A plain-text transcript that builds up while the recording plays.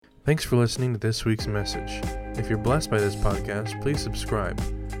Thanks for listening to this week's message. If you're blessed by this podcast, please subscribe.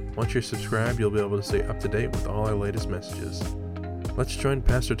 Once you're subscribed, you'll be able to stay up to date with all our latest messages. Let's join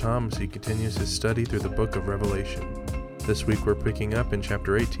Pastor Tom as he continues his study through the book of Revelation. This week we're picking up in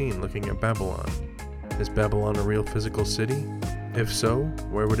chapter 18, looking at Babylon. Is Babylon a real physical city? If so,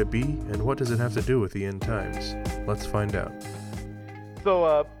 where would it be, and what does it have to do with the end times? Let's find out.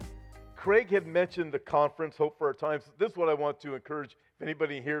 So, Craig had mentioned the conference, Hope for Our Times. This is what I want to encourage, if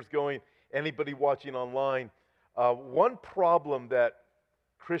anybody here is going, anybody watching online. One problem that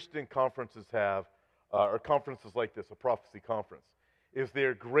Christian conferences have, or conferences like this, a prophecy conference, is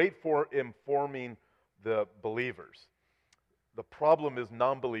they're great for informing the believers. The problem is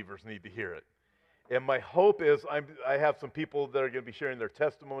non-believers need to hear it. And my hope is, I have some people that are going to be sharing their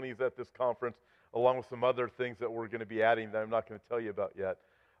testimonies at this conference, along with some other things that we're going to be adding that I'm not going to tell you about yet.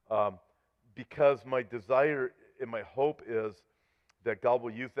 Because my desire and my hope is that God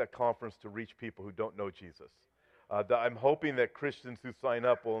will use that conference to reach people who don't know Jesus. I'm hoping that Christians who sign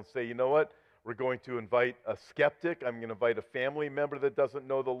up will say, you know what, we're going to invite a skeptic. I'm going to invite a family member that doesn't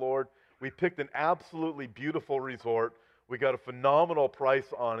know the Lord. We picked an absolutely beautiful resort. We got a phenomenal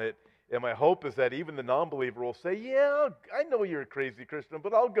price on it. And my hope is that even the non-believer will say, yeah, I know you're a crazy Christian,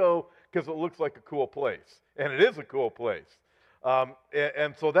 but I'll go because it looks like a cool place. And it is a cool place.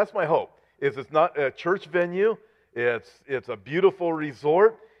 And so that's my hope, is it's not a church venue. It's a beautiful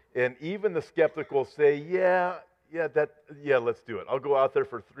resort. And even the skeptic will say, yeah, let's do it. I'll go out there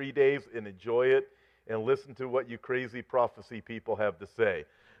for 3 days and enjoy it and listen to what you crazy prophecy people have to say.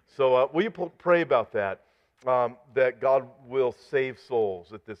 So will you pray about that? That God will save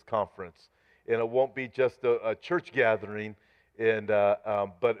souls at this conference, and it won't be just a church gathering,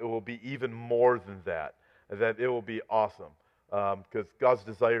 but it will be even more than that. That it will be awesome, because God's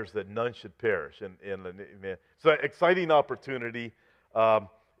desire is that none should perish. So exciting opportunity,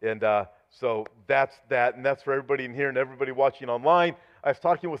 so that's that, and that's for everybody in here and everybody watching online. I was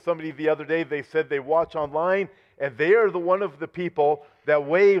talking with somebody the other day. They said they watch online, and they are one of the people that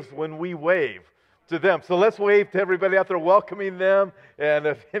waves when we wave to them. So let's wave to everybody out there, welcoming them. And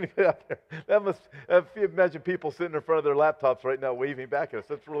if anybody out there, if you imagine people sitting in front of their laptops right now waving back at us.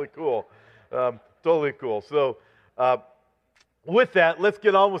 That's really cool. Totally cool. So with that, let's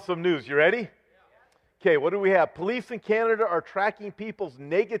get on with some news. You ready? Okay, what do we have? Police in Canada are tracking people's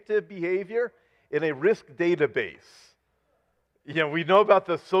negative behavior in a risk database. You know, we know about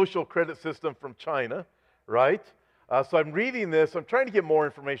the social credit system from China, right? So I'm reading this. I'm trying to get more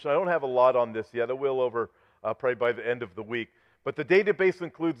information. I don't have a lot on this yet. I will over probably by the end of the week. But the database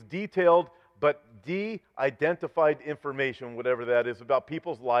includes detailed but de-identified information, whatever that is, about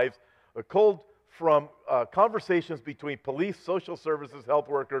people's lives, culled from conversations between police, social services, health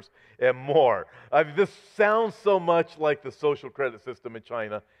workers, and more. This sounds so much like the social credit system in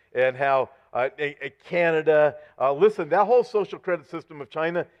China and how Canada, listen, that whole social credit system of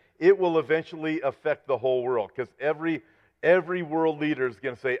China, it will eventually affect the whole world, because every world leader is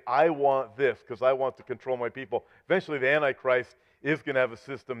going to say, I want this because I want to control my people. Eventually, the Antichrist is going to have a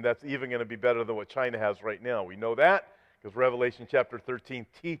system that's even going to be better than what China has right now. We know that because Revelation chapter 13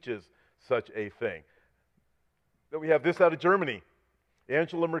 teaches such a thing. Then we have this out of Germany.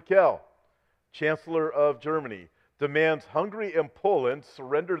 Angela Merkel, Chancellor of Germany, demands Hungary and Poland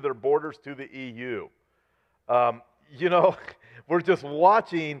surrender their borders to the EU. We're just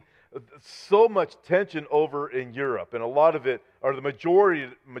watching so much tension over in Europe, and a lot of it, or the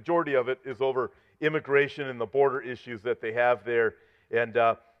majority of it, is over immigration and the border issues that they have there, and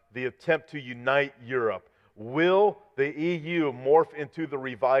the attempt to unite Europe. Will the EU morph into the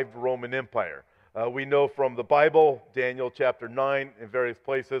revived Roman Empire? We know from the Bible, Daniel chapter 9, in various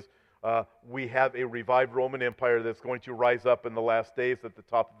places, we have a revived Roman Empire that's going to rise up in the last days. At the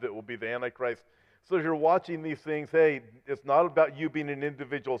top of it will be the Antichrist. So as you're watching these things, hey, it's not about you being an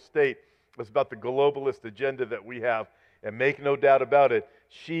individual state. It's about the globalist agenda that we have. And make no doubt about it,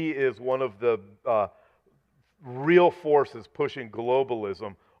 she is one of the real forces pushing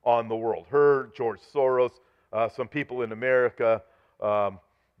globalism on the world. Her, George Soros, some people in America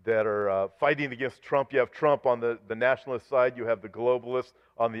that are fighting against Trump. You have Trump on the nationalist side. You have the globalists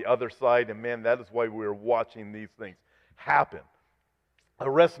on the other side. And man, that is why we're watching these things happen.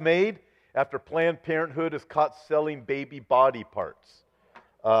 Arrest made after Planned Parenthood is caught selling baby body parts.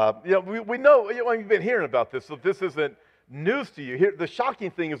 We know, we've been hearing about this, so this isn't news to you. Here, the shocking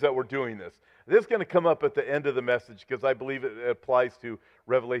thing is that we're doing this. This is going to come up at the end of the message because I believe it applies to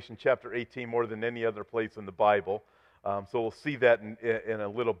Revelation chapter 18 more than any other place in the Bible. So we'll see that in a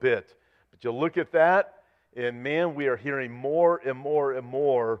little bit. But you look at that, and man, we are hearing more and more and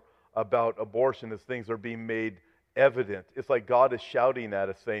more about abortion as things are being made evident. It's like God is shouting at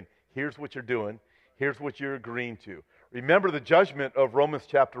us saying, here's what you're doing, here's what you're agreeing to. Remember the judgment of Romans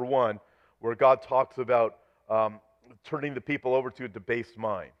chapter 1, where God talks about turning the people over to a debased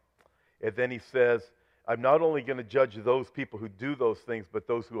mind. And then he says, I'm not only going to judge those people who do those things, but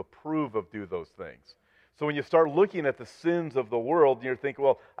those who approve of do those things. So when you start looking at the sins of the world, you're thinking,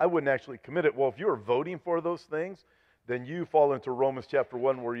 well, I wouldn't actually commit it. Well, if you're voting for those things, then you fall into Romans chapter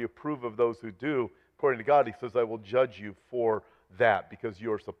 1 where you approve of those who do. According to God, he says, I will judge you for that because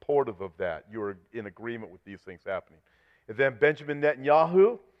you are supportive of that. You are in agreement with these things happening. And then Benjamin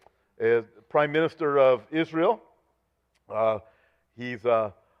Netanyahu is Prime Minister of Israel.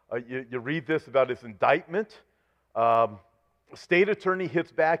 You read this about his indictment. State attorney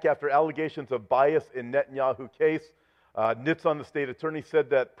hits back after allegations of bias in Netanyahu case. Nitzan, the state attorney, said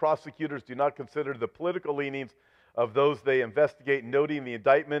that prosecutors do not consider the political leanings of those they investigate, noting the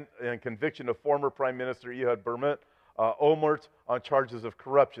indictment and conviction of former Prime Minister Ehud Olmert on charges of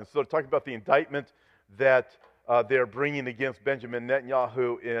corruption. So talking about the indictment that they're bringing against Benjamin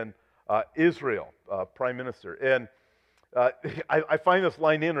Netanyahu in Israel, Prime Minister. And I find this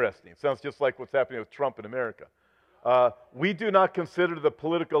line interesting. It sounds just like what's happening with Trump in America. We do not consider the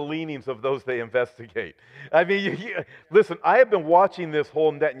political leanings of those they investigate. I mean, listen, I have been watching this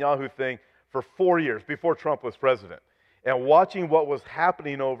whole Netanyahu thing for 4 years before Trump was president, and watching what was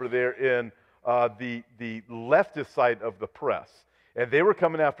happening over there in the leftist side of the press. And they were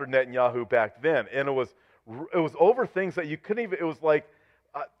coming after Netanyahu back then, and it was over things that you couldn't even, it was like,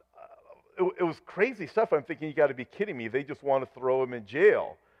 it was crazy stuff. I'm thinking, you got to be kidding me. They just want to throw him in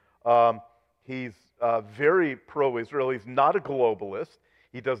jail. He's very pro-Israel. He's not a globalist.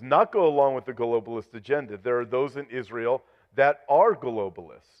 He does not go along with the globalist agenda. There are those in Israel that are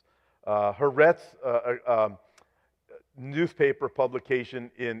globalists. Haaretz, newspaper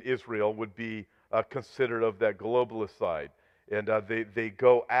publication in Israel, would be considered of that globalist side. And they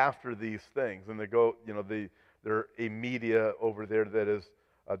go after these things. And they go, they're a media over there that is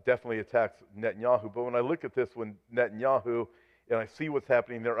definitely attacks Netanyahu. But when I look at this, when Netanyahu, and I see what's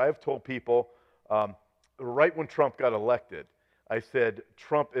happening there, I've told people, right when Trump got elected, I said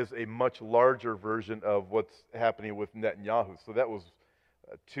Trump is a much larger version of what's happening with Netanyahu. So that was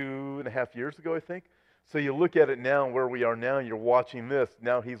 2.5 years ago, I think. So you look at it now, where we are now, and you're watching this.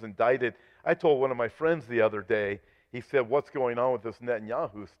 Now he's indicted. I told one of my friends the other day, he said, what's going on with this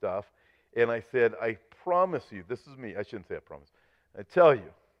Netanyahu stuff? And I said, I promise you, this is me. I shouldn't say I promise. I tell you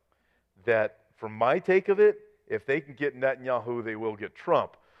that from my take of it, if they can get Netanyahu, they will get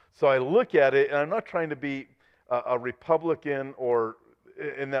Trump. So I look at it, and I'm not trying to be a Republican or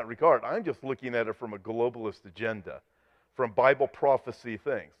in that regard. I'm just looking at it from a globalist agenda, from Bible prophecy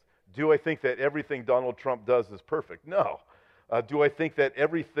things. Do I think that everything Donald Trump does is perfect? No. Do I think that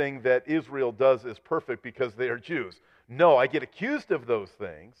everything that Israel does is perfect because they are Jews? No. I get accused of those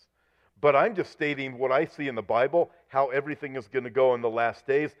things, but I'm just stating what I see in the Bible, how everything is going to go in the last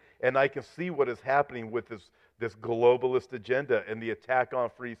days, and I can see what is happening with this globalist agenda and the attack on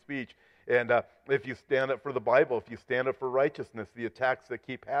free speech. And if you stand up for the Bible, if you stand up for righteousness, the attacks that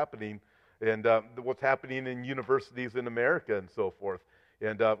keep happening, and what's happening in universities in America and so forth.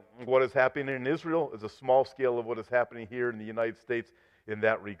 And what is happening in Israel is a small scale of what is happening here in the United States in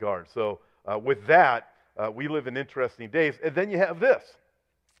that regard. So with that, we live in interesting days. And then you have this.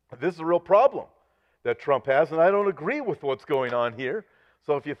 This is a real problem that Trump has, and I don't agree with what's going on here.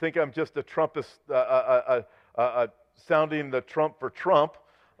 So if you think I'm just a Trumpist, sounding the Trump for Trump,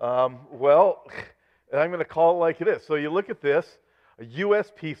 well, I'm going to call it like it is. So you look at this, a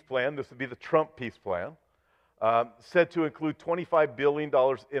U.S. peace plan, this would be the Trump peace plan, said to include $25 billion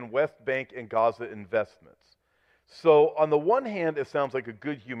in West Bank and Gaza investments. So on the one hand, it sounds like a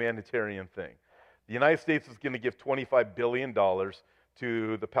good humanitarian thing. The United States is going to give $25 billion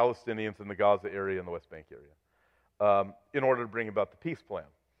to the Palestinians in the Gaza area and the West Bank area in order to bring about the peace plan.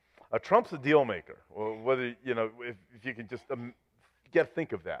 Trump's a deal maker. Well, whether, if you can just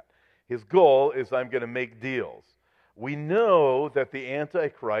think of that. His goal is, I'm going to make deals. We know that the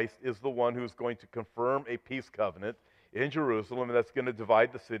Antichrist is the one who's going to confirm a peace covenant in Jerusalem, and that's going to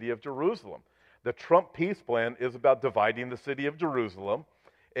divide the city of Jerusalem. The Trump peace plan is about dividing the city of Jerusalem,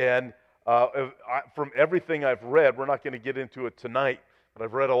 and from everything I've read, we're not going to get into it tonight, but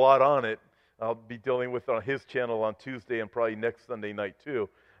I've read a lot on it. I'll be dealing with it on his channel on Tuesday and probably next Sunday night too.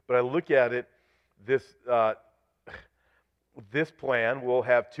 But I look at it, this plan will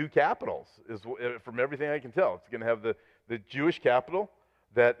have two capitals, from everything I can tell. It's going to have the Jewish capital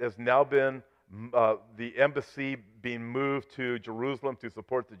that has now been, the embassy being moved to Jerusalem to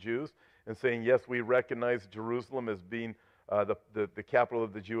support the Jews and saying, yes, we recognize Jerusalem as being the capital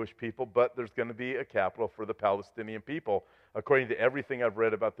of the Jewish people, but there's going to be a capital for the Palestinian people, according to everything I've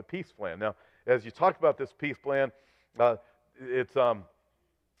read about the peace plan. Now, as you talk about this peace plan, it's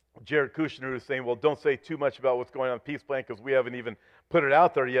Jared Kushner who's saying, well, don't say too much about what's going on in the peace plan because we haven't even put it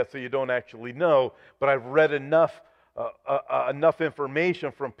out there yet, so you don't actually know. But I've read enough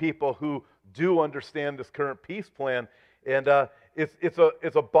information from people who do understand this current peace plan, and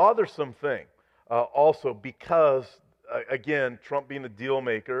it's a bothersome thing also because, again, Trump being a deal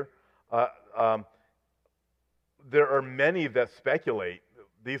maker, there are many that speculate.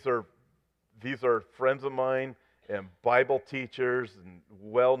 These are friends of mine and Bible teachers and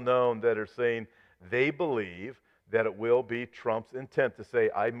well-known that are saying they believe that it will be Trump's intent to say,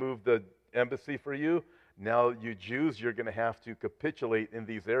 I moved the embassy for you, now you Jews, you're going to have to capitulate in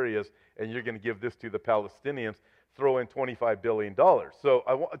these areas and you're going to give this to the Palestinians, throw in $25 billion.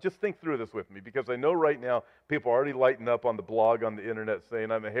 So just think through this with me, because I know right now people are already lighting up on the blog, on the internet,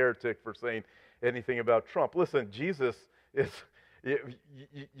 saying I'm a heretic for saying anything about Trump. Listen, Jesus is,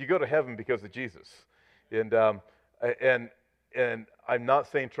 you go to heaven because of Jesus. And I'm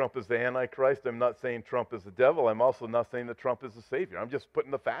not saying Trump is the Antichrist. I'm not saying Trump is the devil. I'm also not saying that Trump is the Savior. I'm just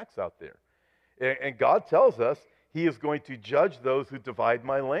putting the facts out there. And God tells us He is going to judge those who divide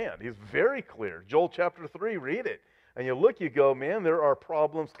my land. He's very clear. Joel chapter 3, read it. And you look, you go, man, there are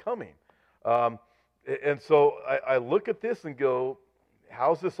problems coming. And so I look at this and go,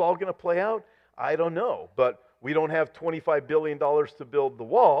 how's this all going to play out? I don't know. But we don't have $25 billion to build the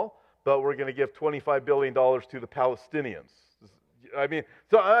wall, but we're going to give $25 billion to the Palestinians. I mean,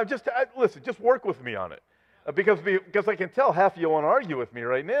 so listen, just work with me on it. Because I can tell half of you want to argue with me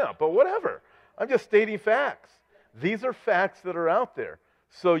right now, but whatever. I'm just stating facts. These are facts that are out there.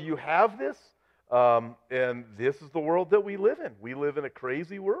 So you have this, and this is the world that we live in. We live in a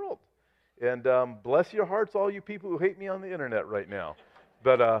crazy world. And bless your hearts, all you people who hate me on the internet right now.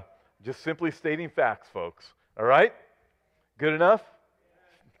 But just simply stating facts, folks. All right? Good enough?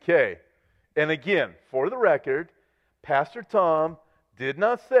 Okay. And again, for the record, Pastor Tom did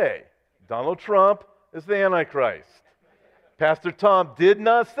not say Donald Trump is the Antichrist. Pastor Tom did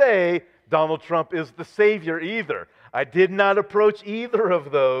not say Donald Trump is the Savior either. I did not approach either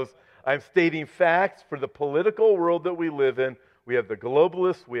of those. I'm stating facts for the political world that we live in. We have the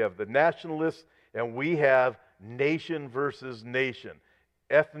globalists, we have the nationalists, and we have nation versus nation.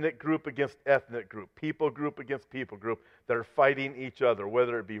 Ethnic group against ethnic group, people group against people group that are fighting each other,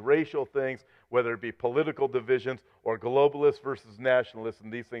 whether it be racial things, whether it be political divisions, or globalists versus nationalists,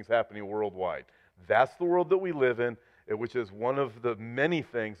 and these things happening worldwide. That's the world that we live in, which is one of the many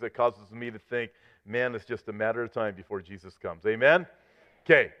things that causes me to think, man, it's just a matter of time before Jesus comes. Amen?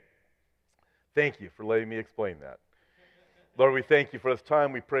 Okay. Thank you for letting me explain that. Lord, we thank you for this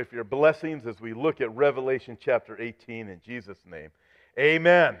time. We pray for your blessings as we look at Revelation chapter 18 in Jesus' name.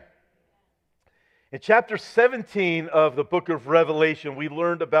 Amen. In chapter 17 of the book of Revelation, we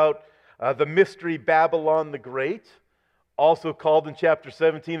learned about the mystery Babylon the Great, also called in chapter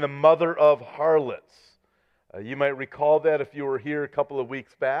 17 the mother of harlots. You might recall that if you were here a couple of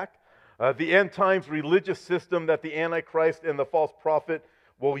weeks back. The end times religious system that the Antichrist and the false prophet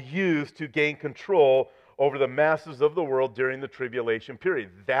will use to gain control over the masses of the world during the tribulation period.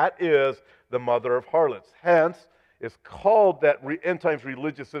 That is the mother of harlots. Hence, it's called, that end times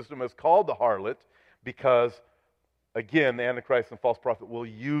religious system is called the harlot because, again, the Antichrist and false prophet will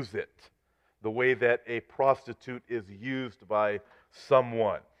use it the way that a prostitute is used by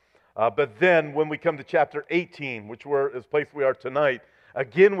someone. But then when we come to chapter 18, which is the place we are tonight,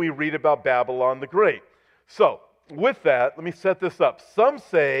 again we read about Babylon the Great. So, with that, let me set this up. Some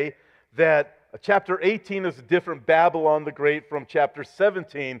say that chapter 18 is a different Babylon the Great from chapter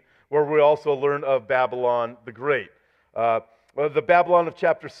 17, where we also learn of Babylon the Great. The Babylon of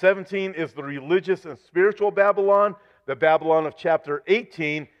chapter 17 is the religious and spiritual Babylon. The Babylon of chapter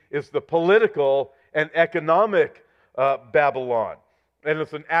 18 is the political and economic Babylon. And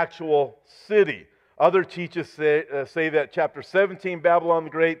it's an actual city. Other teachers say that chapter 17, Babylon the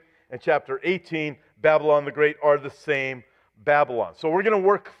Great, and chapter 18, Babylon the Great, are the same Babylon. So we're going to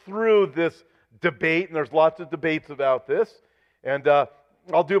work through this debate, and there's lots of debates about this. And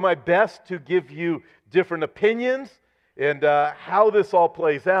I'll do my best to give you different opinions and how this all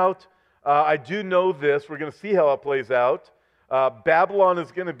plays out. I do know this. We're going to see how it plays out. Babylon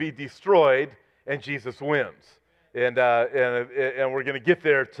is going to be destroyed, and Jesus wins. And we're going to get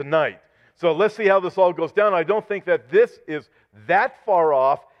there tonight. So let's see how this all goes down. I don't think that this is that far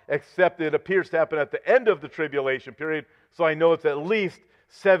off, except it appears to happen at the end of the tribulation period. So I know it's at least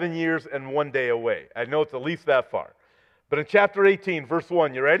 7 years and 1 day away. I know it's at least that far. But in chapter 18, verse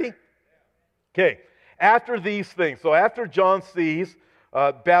 1, you ready? Okay. After these things, so after John sees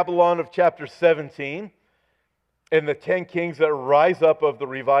Babylon of chapter 17 and the 10 kings that rise up of the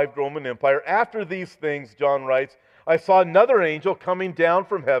revived Roman Empire, after these things, John writes, I saw another angel coming down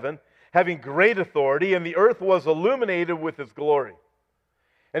from heaven, having great authority, and the earth was illuminated with his glory.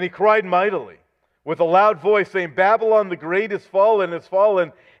 And he cried mightily with a loud voice, saying, Babylon the great is fallen,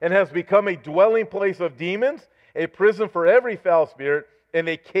 and has become a dwelling place of demons, a prison for every foul spirit, and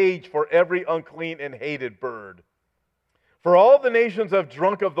a cage for every unclean and hated bird. For all the nations have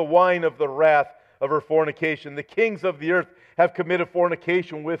drunk of the wine of the wrath of her fornication. The kings of the earth have committed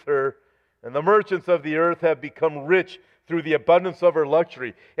fornication with her, and the merchants of the earth have become rich through the abundance of her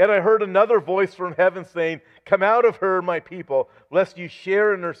luxury. And I heard another voice from heaven saying, Come out of her, my people, lest you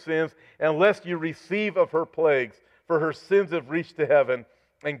share in her sins, and lest you receive of her plagues. For her sins have reached to heaven,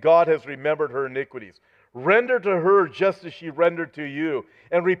 and God has remembered her iniquities. Render to her just as she rendered to you,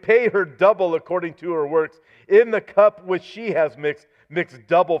 and repay her double according to her works. In the cup which she has mixed, mix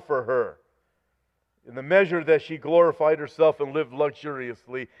double for her. In the measure that she glorified herself and lived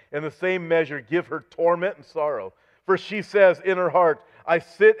luxuriously, in the same measure give her torment and sorrow. For she says in her heart, I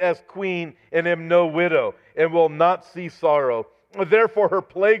sit as queen and am no widow, and will not see sorrow. Therefore her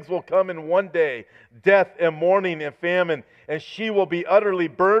plagues will come in one day, death and mourning and famine, and she will be utterly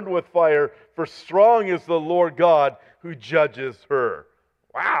burned with fire, for strong is the Lord God who judges her.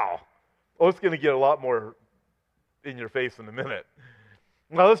 Wow. Oh, it's going to get a lot more in your face in a minute.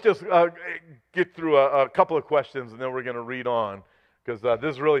 Now let's just get through a couple of questions, and then we're going to read on, because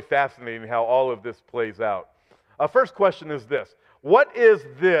this is really fascinating how all of this plays out. First question is this. What is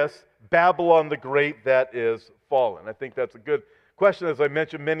this Babylon the Great that is fallen? I think that's a good question. As I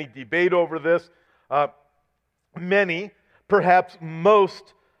mentioned, many debate over this. Many, perhaps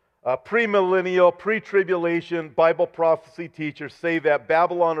most, premillennial, pre-tribulation Bible prophecy teachers say that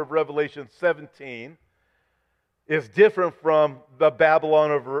Babylon of Revelation 17 is different from the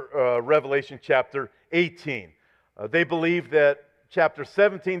Babylon of Revelation chapter 18. They believe that chapter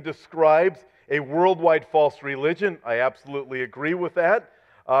 17 describes a worldwide false religion. I absolutely agree with that.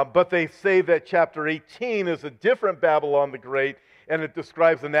 But they say that chapter 18 is a different Babylon the Great, and it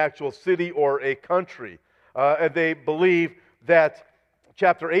describes an actual city or a country. And they believe that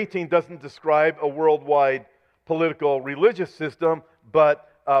chapter 18 doesn't describe a worldwide political religious system, but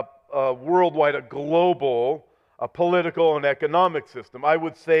a worldwide, a global political and economic system. I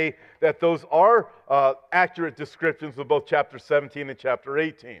would say that those are accurate descriptions of both chapter 17 and chapter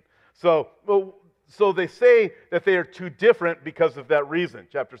 18. So they say that they are two different because of that reason.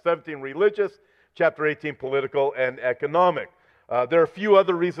 Chapter 17 religious, chapter 18 political and economic. There are a few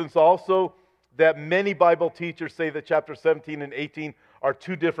other reasons also that many Bible teachers say that chapter 17 and 18 are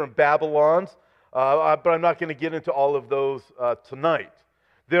two different Babylons, but I'm not going to get into all of those tonight.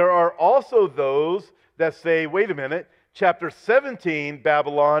 There are also those that say, wait a minute, chapter 17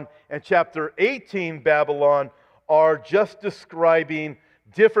 Babylon and chapter 18 Babylon are just describing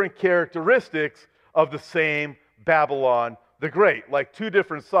different characteristics of the same Babylon the Great, like two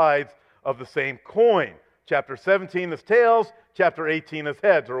different sides of the same coin. Chapter 17 is tails, chapter 18 is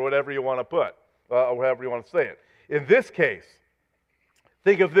heads, or whatever you want to put, or however you want to say it. In this case,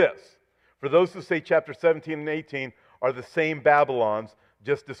 think of this. For those who say chapter 17 and 18 are the same Babylons,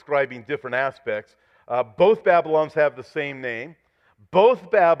 just describing different aspects, both Babylons have the same name. Both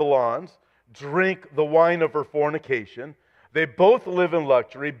Babylons drink the wine of her fornication. They both live in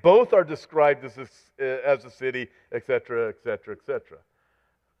luxury. Both are described as a city, etc., etc., etc.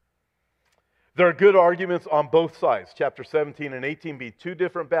 There are good arguments on both sides. Chapter 17 and 18 being two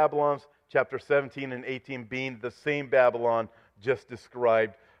different Babylons. Chapter 17 and 18 being the same Babylon, just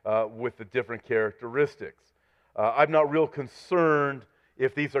described with the different characteristics. I'm not real concerned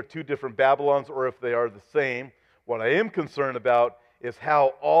if these are two different Babylons or if they are the same. What I am concerned about is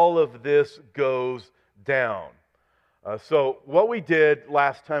how all of this goes down. So what we did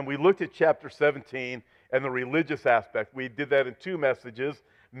last time, we looked at chapter 17 and the religious aspect. We did that in two messages.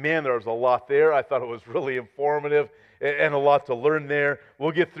 Man, there's a lot there. I thought it was really informative and a lot to learn there.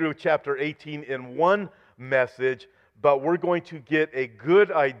 We'll get through chapter 18 in one message, but we're going to get a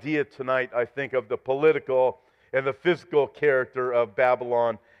good idea tonight, I think, of the political and the physical character of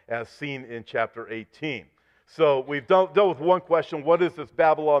Babylon as seen in chapter 18. So we've dealt with one question. What is this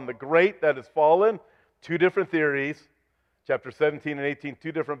Babylon the Great that has fallen? Two different theories. Chapter 17 and 18,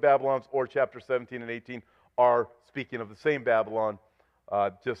 two different Babylons, or chapter 17 and 18 are speaking of the same Babylon,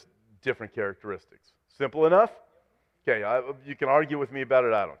 just different characteristics. Simple enough? Okay, you can argue with me about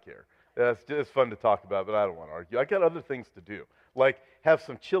it. I don't care. It's fun to talk about, but I don't want to argue. I got other things to do, like have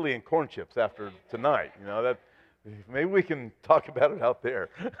some chili and corn chips after tonight. You know, Maybe we can talk about it out there.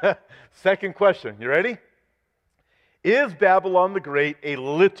 Second question. You ready? Is Babylon the Great a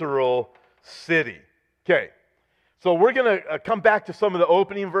literal city? Okay. So we're going to come back to some of the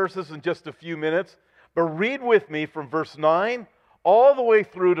opening verses in just a few minutes. But read with me from verse 9 all the way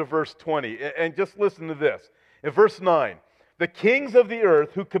through to verse 20. And just listen to this. In verse 9, the kings of the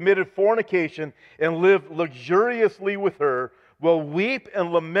earth who committed fornication and lived luxuriously with her will weep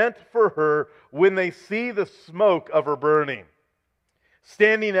and lament for her when they see the smoke of her burning,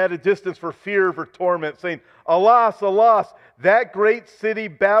 standing at a distance for fear of her torment, saying, Alas, alas, that great city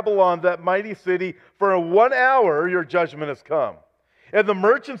Babylon, that mighty city, for in 1 hour your judgment has come. And the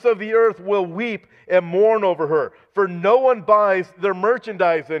merchants of the earth will weep and mourn over her, for no one buys their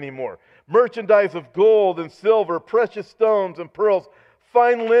merchandise anymore. Merchandise of gold and silver, precious stones and pearls,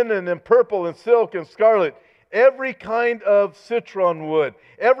 fine linen and purple and silk and scarlet, every kind of citron wood,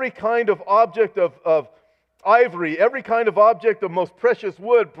 every kind of object of ivory, every kind of object of most precious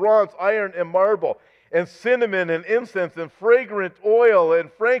wood, bronze, iron, and marble, and cinnamon and incense and fragrant oil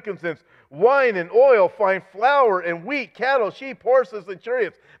and frankincense, wine and oil, fine flour and wheat, cattle, sheep, horses, and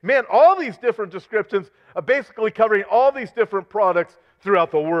chariots. Man, all these different descriptions are basically covering all these different products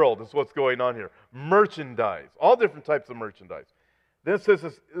throughout the world is what's going on here. Merchandise, all different types of merchandise. Then it says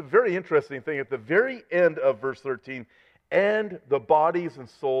this very interesting thing at the very end of verse 13, and the bodies and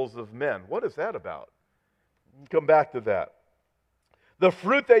souls of men. What is that about? Come back to that. The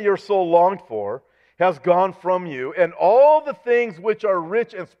fruit that your soul longed for has gone from you, and all the things which are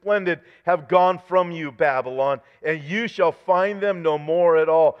rich and splendid have gone from you, Babylon, and you shall find them no more at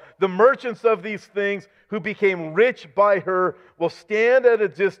all. The merchants of these things who became rich by her will stand at a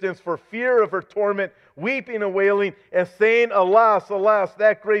distance for fear of her torment, weeping and wailing, and saying, Alas, alas,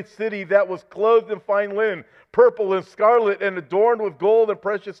 that great city that was clothed in fine linen, purple and scarlet, and adorned with gold and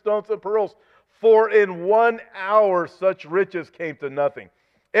precious stones and pearls. For in 1 hour such riches came to nothing.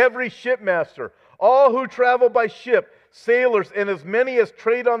 Every shipmaster, all who travel by ship, sailors, and as many as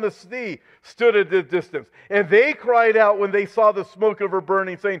trade on the sea, stood at a distance. And they cried out when they saw the smoke of her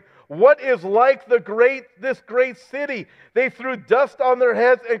burning, saying, What is like this great city? They threw dust on their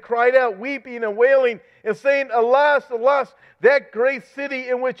heads and cried out, weeping and wailing, and saying, Alas, alas, that great city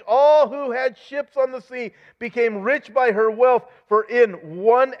in which all who had ships on the sea became rich by her wealth, for in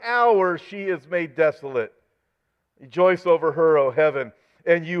 1 hour she is made desolate. Rejoice over her, O heaven,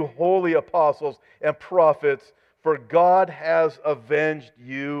 and you holy apostles and prophets, for God has avenged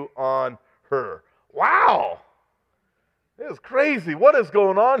you on her. Wow! This is crazy. What is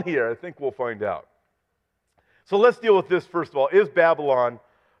going on here? I think we'll find out. So let's deal with this first of all. Is Babylon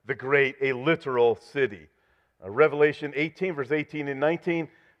the Great a literal city? Revelation 18, verse 18 and 19,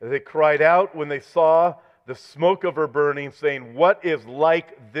 they cried out when they saw the smoke of her burning, saying, What is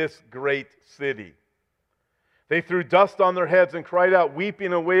like this great city? They threw dust on their heads and cried out,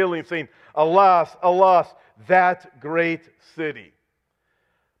 weeping and wailing, saying, Alas, alas, that great city.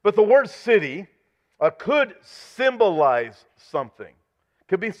 But the word city could symbolize something,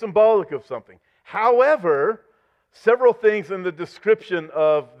 could be symbolic of something. However, several things in the description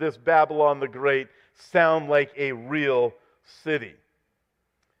of this Babylon the Great sound like a real city.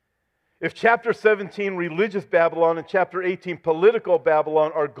 If chapter 17, religious Babylon, and chapter 18, political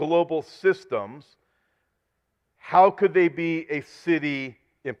Babylon, are global systems, how could they be a city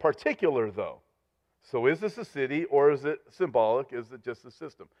in particular, though? So is this a city, or is it symbolic? Is it just a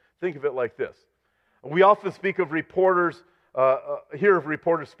system? Think of it like this. We often speak of reporters, hear of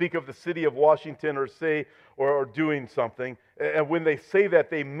reporters speak of the city of Washington or doing something. And when they say that,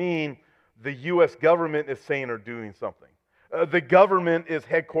 they mean the U.S. government is saying or doing something. The government is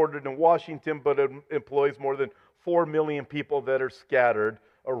headquartered in Washington, but it employs more than 4 million people that are scattered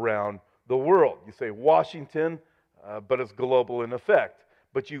around the world. You say Washington, but it's global in effect.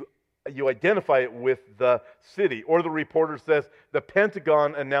 But you identify it with the city. Or the reporter says, the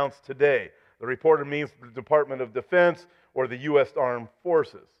Pentagon announced today. The reporter means the Department of Defense or the U.S. Armed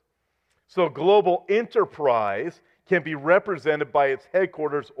Forces. So global enterprise can be represented by its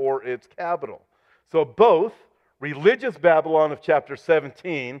headquarters or its capital. So both religious Babylon of chapter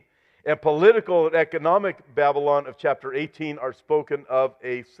 17 and political and economic Babylon of chapter 18 are spoken of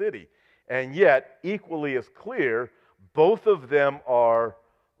a city. And yet, equally as clear, both of them are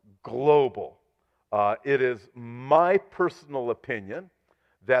global. It is my personal opinion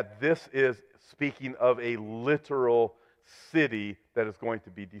that this is speaking of a literal city that is going to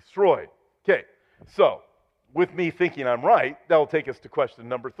be destroyed. Okay, so with me thinking I'm right, that will take us to question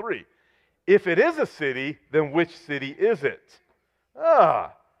number 3. If it is a city, then which city is it?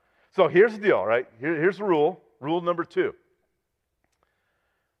 So here's the deal, right? Here's the rule. Rule number 2.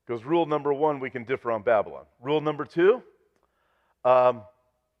 Because rule number one, we can differ on Babylon. Rule number two,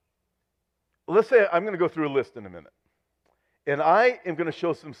 let's say I'm going to go through a list in a minute. And I am going to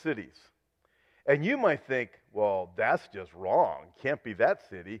show some cities. And you might think, well, that's just wrong. Can't be that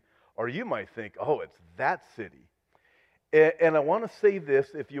city. Or you might think, oh, it's that city. And I want to say this,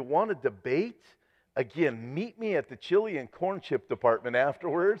 if you want to debate, again, meet me at the chili and corn chip department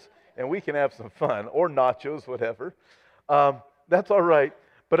afterwards, and we can have some fun, or nachos, whatever. That's all right.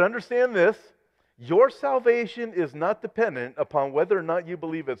 But understand this, your salvation is not dependent upon whether or not you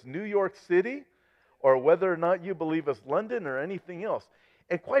believe it's New York City, or whether or not you believe it's London or anything else.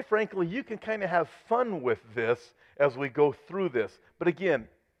 And quite frankly, you can kind of have fun with this as we go through this. But again,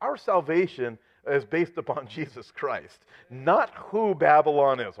 our salvation is based upon Jesus Christ, not who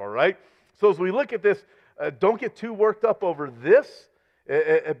Babylon is, all right? So as we look at this, don't get too worked up over this,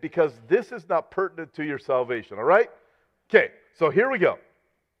 because this is not pertinent to your salvation, all right? Okay, so here we go.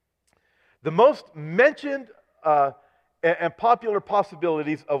 The most mentioned and popular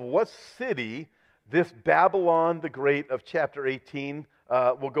possibilities of what city this Babylon the Great of chapter 18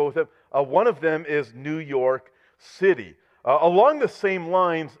 will go with it. One of them is New York City. Along the same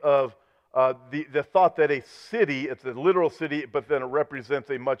lines of the thought that a city, it's a literal city, but then it represents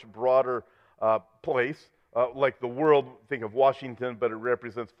a much broader place, like the world, think of Washington, but it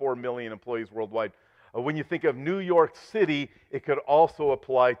represents 4 million employees worldwide. When you think of New York City, it could also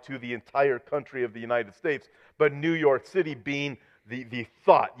apply to the entire country of the United States, but New York City being the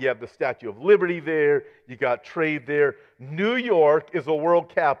thought. You have the Statue of Liberty there, you got trade there. New York is a world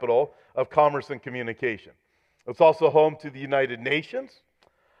capital of commerce and communication. It's also home to the United Nations.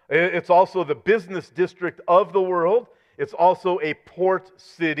 It's also the business district of the world. It's also a port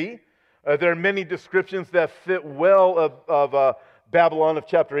city. There are many descriptions that fit well of Babylon of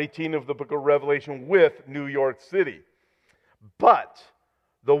chapter 18 of the book of Revelation with New York City. But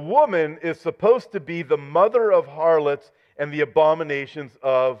the woman is supposed to be the mother of harlots and the abominations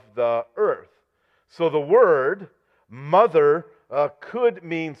of the earth. So the word mother could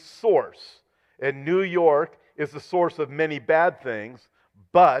mean source. And New York is the source of many bad things,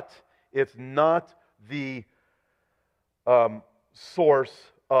 but it's not the source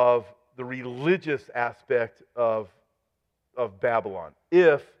of the religious aspect of Babylon.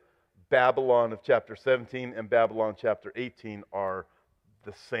 If Babylon of chapter 17 and Babylon chapter 18 are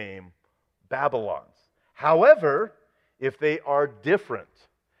the same Babylons. However, if they are different,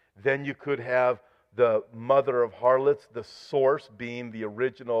 then you could have the mother of harlots, the source being the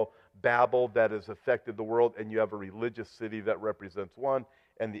original Babel that has affected the world, and you have a religious city that represents one,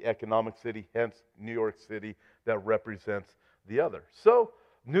 and the economic city, hence New York City, that represents the other. So,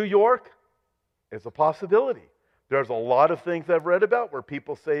 New York is a possibility. There's a lot of things I've read about where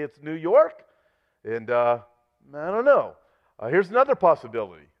people say it's New York, and I don't know. Here's another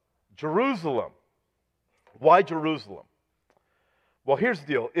possibility. Jerusalem. Why Jerusalem? Well, here's the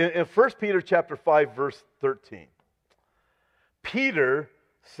deal. In 1 Peter chapter 5, verse 13, Peter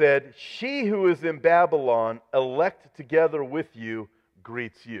said, "She who is in Babylon, elect together with you,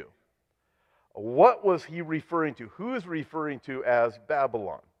 greets you." What was he referring to? Who is referring to as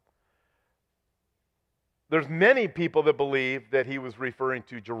Babylon? There's many people that believe that he was referring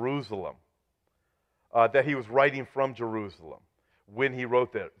to Jerusalem, that he was writing from Jerusalem when he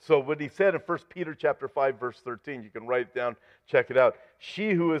wrote that. So what he said in 1 Peter chapter 5, verse 13, you can write it down, check it out.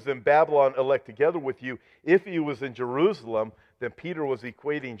 She who is in Babylon elect together with you. If he was in Jerusalem, then Peter was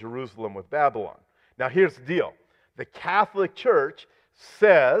equating Jerusalem with Babylon. Now here's the deal. The Catholic Church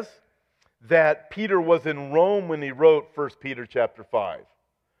says that Peter was in Rome when he wrote 1 Peter chapter 5.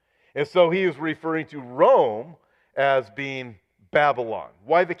 And so he is referring to Rome as being Babylon.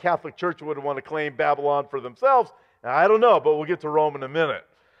 Why the Catholic Church would want to claim Babylon for themselves, I don't know, but we'll get to Rome in a minute.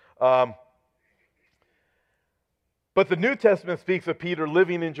 But the New Testament speaks of Peter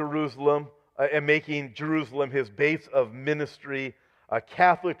living in Jerusalem and making Jerusalem his base of ministry.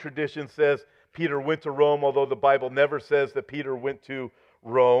 Catholic tradition says Peter went to Rome, although the Bible never says that Peter went to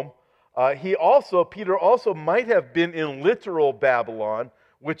Rome. Peter also might have been in literal Babylon,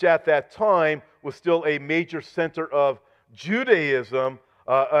 which at that time was still a major center of Judaism,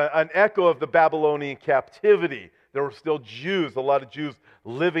 an echo of the Babylonian captivity. There were still Jews, a lot of Jews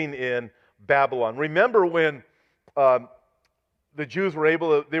living in Babylon. Remember when the Jews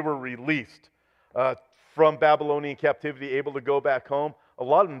were they were released from Babylonian captivity, able to go back home? A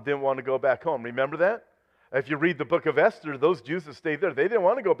lot of them didn't want to go back home. Remember that? If you read the book of Esther, those Jews that stayed there, they didn't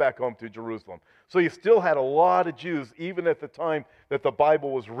want to go back home to Jerusalem. So you still had a lot of Jews, even at the time that the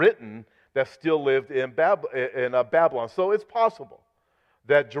Bible was written, that still lived in Babylon. So it's possible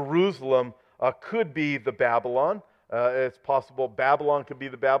that Jerusalem could be the Babylon. It's possible Babylon could be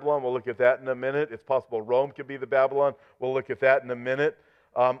the Babylon. We'll look at that in a minute. It's possible Rome could be the Babylon. We'll look at that in a minute.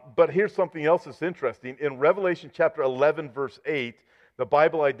 But here's something else that's interesting. In Revelation chapter 11, verse 8, the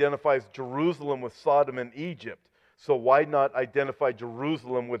Bible identifies Jerusalem with Sodom and Egypt. So why not identify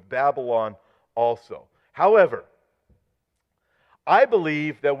Jerusalem with Babylon also? However, I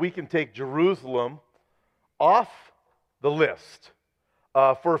believe that we can take Jerusalem off the list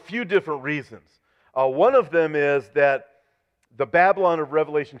for a few different reasons. One of them is that the Babylon of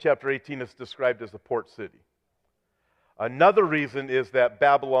Revelation chapter 18 is described as a port city. Another reason is that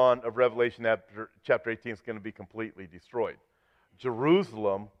Babylon of Revelation chapter 18 is going to be completely destroyed.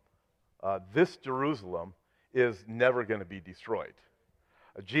 Jerusalem, this Jerusalem, is never going to be destroyed.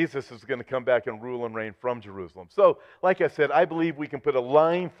 Jesus is going to come back and rule and reign from Jerusalem. So, like I said, I believe we can put a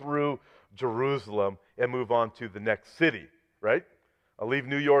line through Jerusalem and move on to the next city, right? I'll leave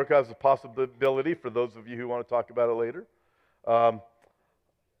New York as a possibility for those of you who want to talk about it later.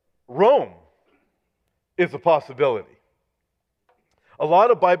 Rome is a possibility. A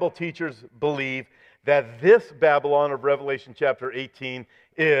lot of Bible teachers believe that this Babylon of Revelation chapter 18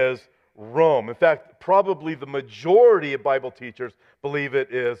 is Rome. In fact, probably the majority of Bible teachers believe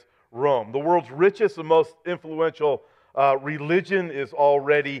it is Rome. The world's richest and most influential religion is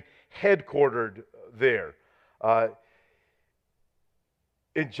already headquartered there.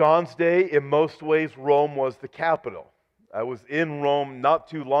 In John's day, in most ways, Rome was the capital. I was in Rome not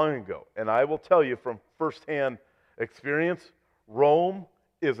too long ago, and I will tell you from firsthand experience, Rome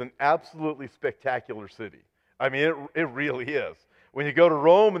is an absolutely spectacular city. I mean, it really is. When you go to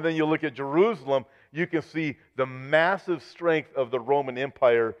Rome and then you look at Jerusalem, you can see the massive strength of the Roman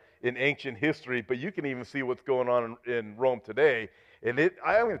Empire in ancient history, but you can even see what's going on in Rome today. And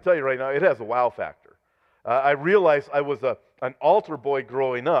I'm going to tell you right now, it has a wow factor. I realized I was an altar boy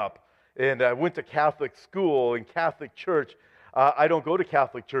growing up, and I went to Catholic school and Catholic church. I don't go to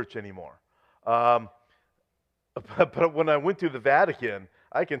Catholic church anymore. But when I went to the Vatican,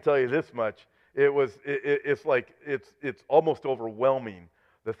 I can tell you this much. It's almost overwhelming,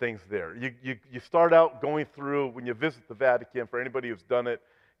 the things there. You start out going through, when you visit the Vatican, for anybody who's done it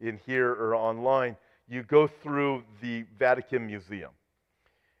in here or online, you go through the Vatican Museum.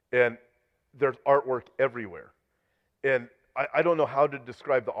 And there's artwork everywhere. And I don't know how to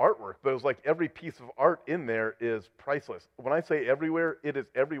describe the artwork, but it was like every piece of art in there is priceless. When I say everywhere, it is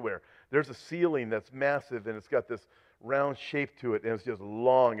everywhere. There's a ceiling that's massive, and it's got this round shape to it, and it's just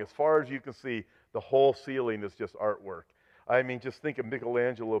long. As far as you can see, the whole ceiling is just artwork. I mean, just think of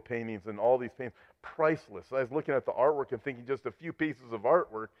Michelangelo paintings and all these paintings. Priceless. I was looking at the artwork and thinking just a few pieces of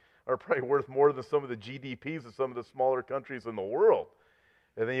artwork are probably worth more than some of the GDPs of some of the smaller countries in the world.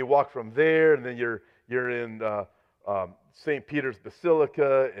 And then you walk from there, and then you're in St. Peter's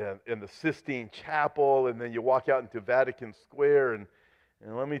Basilica and the Sistine Chapel, and then you walk out into Vatican Square, and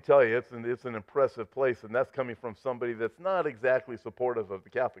let me tell you, it's an impressive place, and that's coming from somebody that's not exactly supportive of the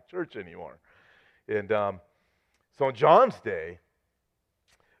Catholic Church anymore. And so in John's day,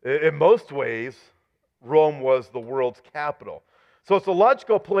 in most ways, Rome was the world's capital. So it's a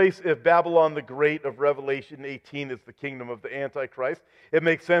logical place if Babylon the Great of Revelation 18 is the kingdom of the Antichrist. It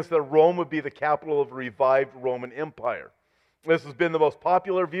makes sense that Rome would be the capital of a revived Roman Empire. This has been the most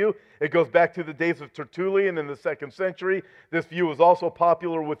popular view. It goes back to the days of Tertullian in the 2nd century. This view was also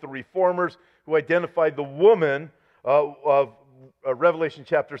popular with the reformers who identified the woman of Revelation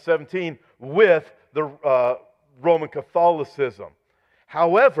chapter 17 with the Roman Catholicism.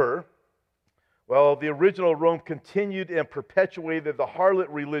 However, the original Rome continued and perpetuated the harlot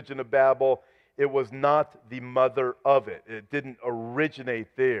religion of Babel. It was not the mother of it. It didn't originate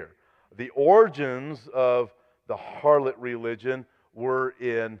there. The origins of the harlot religion were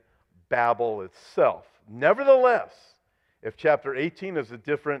in Babel itself. Nevertheless, if chapter 18 is a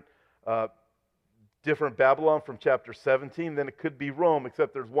different Babylon from chapter 17, then it could be Rome,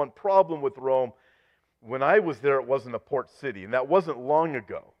 except there's one problem with Rome. When I was there, it wasn't a port city, and that wasn't long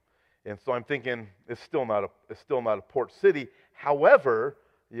ago. And so I'm thinking it's still not a port city. However,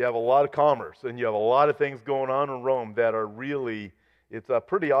 you have a lot of commerce, and you have a lot of things going on in Rome that are really, it's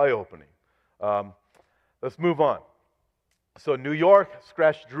pretty eye-opening. Let's move on. So New York,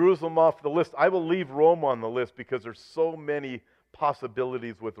 scratch Jerusalem off the list. I will leave Rome on the list because there's so many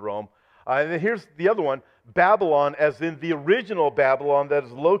possibilities with Rome. And then here's the other one, Babylon, as in the original Babylon that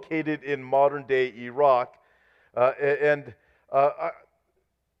is located in modern-day Iraq.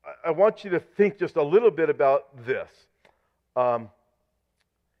 I want you to think just a little bit about this.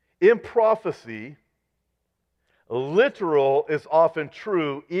 In prophecy, literal is often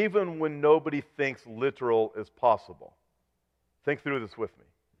true even when nobody thinks literal is possible. Think through this with me.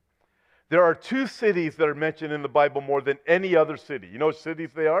 There are two cities that are mentioned in the Bible more than any other city. You know which cities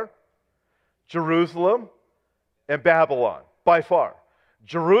they are? Jerusalem and Babylon, by far.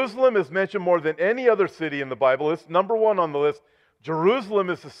 Jerusalem is mentioned more than any other city in the Bible. It's number one on the list. Jerusalem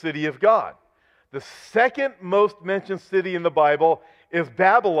is the city of God. The second most mentioned city in the Bible is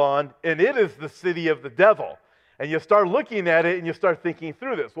Babylon, and it is the city of the devil. And you start looking at it and you start thinking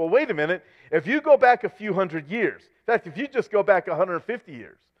through this. Well, wait a minute. If you go back a few hundred years, in fact, if you just go back 150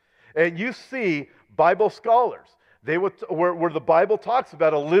 years, and you see Bible scholars, where the Bible talks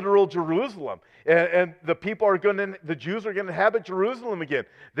about a literal Jerusalem, and the Jews are going to inhabit Jerusalem again.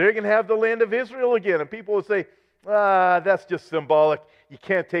 They're going to have the land of Israel again. And people will say, that's just symbolic. You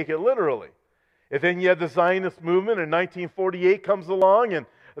can't take it literally. And then you have the Zionist movement in 1948 comes along, and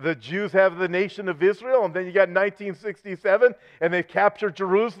the Jews have the nation of Israel. And then you got 1967, and they've captured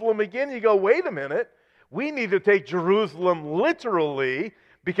Jerusalem again. You go, wait a minute. We need to take Jerusalem literally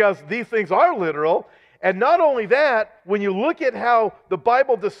because these things are literal. And not only that, when you look at how the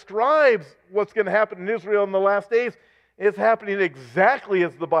Bible describes what's going to happen in Israel in the last days, it's happening exactly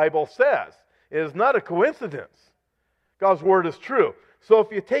as the Bible says. It is not a coincidence. God's word is true. So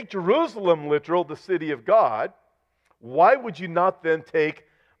if you take Jerusalem literal, the city of God, why would you not then take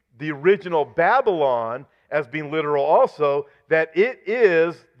the original Babylon as being literal also, that it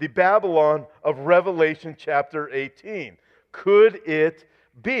is the Babylon of Revelation chapter 18? Could it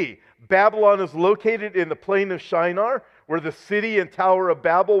be? Babylon is located in the plain of Shinar, where the city and Tower of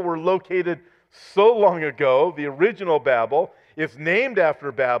Babel were located so long ago, the original Babel. It's named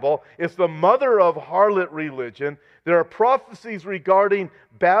after Babel. It's the mother of harlot religion. There are prophecies regarding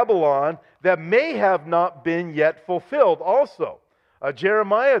Babylon that may have not been yet fulfilled also.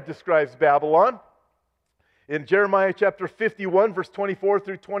 Jeremiah describes Babylon. In Jeremiah chapter 51, verse 24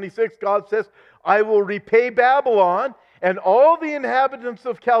 through 26, God says, I will repay Babylon and all the inhabitants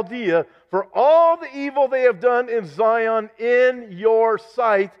of Chaldea for all the evil they have done in Zion in your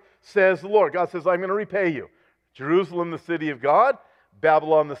sight, says the Lord. God says, I'm going to repay you. Jerusalem, the city of God.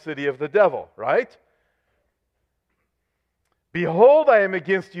 Babylon, the city of the devil, right? Behold, I am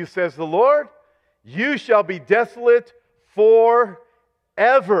against you, says the Lord. You shall be desolate forever.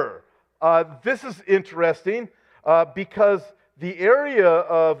 This is interesting because the area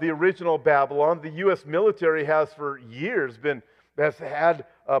of the original Babylon, the U.S. military has for years has had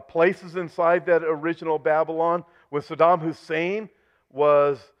places inside that original Babylon. When Saddam Hussein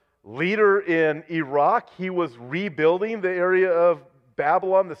was leader in Iraq, he was rebuilding the area of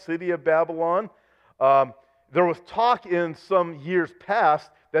Babylon, the city of Babylon. There was talk in some years past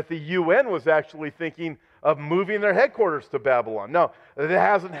that the UN was actually thinking of moving their headquarters to Babylon. Now, that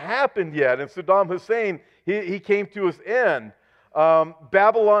hasn't happened yet, and Saddam Hussein, he came to his end.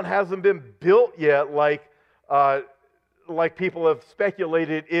 Babylon hasn't been built yet like people have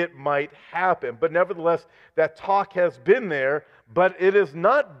speculated it might happen. But nevertheless, that talk has been there, but it is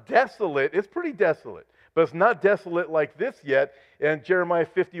not desolate. It's pretty desolate, but it's not desolate like this yet. And Jeremiah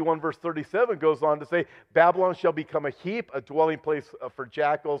 51 verse 37 goes on to say, Babylon shall become a heap, a dwelling place for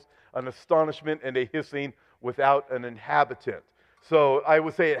jackals, an astonishment and a hissing without an inhabitant. So I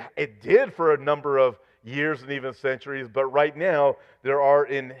would say it did for a number of years and even centuries, but right now there are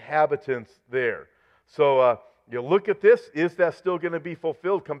inhabitants there. So you look at this, is that still going to be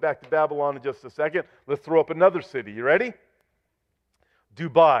fulfilled? Come back to Babylon in just a second. Let's throw up another city. You ready?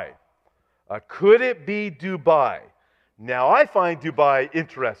 Dubai. Could it be Dubai? Now I find Dubai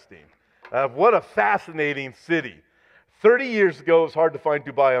interesting. What a fascinating city. 30 years ago, it was hard to find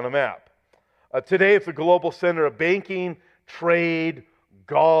Dubai on a map. Today, it's a global center of banking, trade,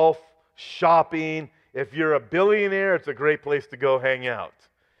 golf, shopping. If you're a billionaire, it's a great place to go hang out.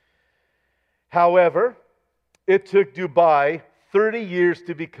 However, it took Dubai 30 years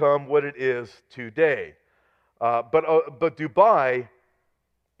to become what it is today. But Dubai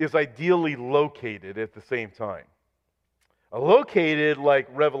is ideally located at the same time. Located like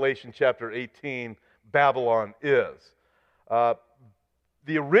Revelation chapter 18, Babylon is.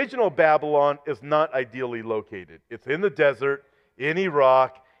 The original Babylon is not ideally located. It's in the desert, in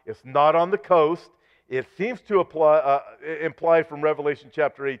Iraq. It's not on the coast. It seems to imply from Revelation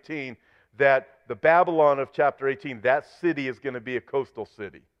chapter 18 that the Babylon of chapter 18, that city is going to be a coastal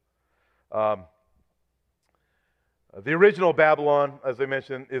city. The original Babylon, as I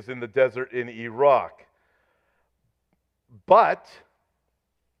mentioned, is in the desert in Iraq. But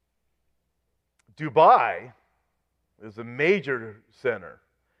Dubai is a major center.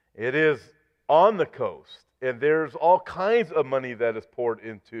 It is on the coast, and there's all kinds of money that is poured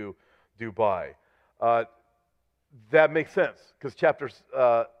into Dubai. That makes sense, because chapter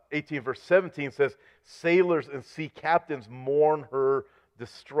 18, verse 17 says, sailors and sea captains mourn her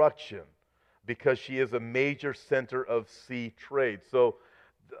destruction. because she is a major center of sea trade. So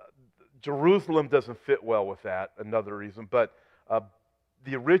Jerusalem doesn't fit well with that, another reason. But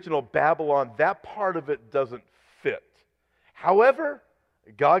the original Babylon, that part of it doesn't fit. However,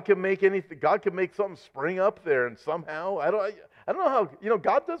 God can make anything. God can make something spring up there, and somehow I don't know how.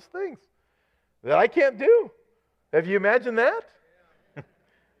 God does things that I can't do. Have you imagined that?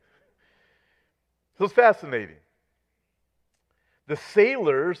 So it's fascinating. The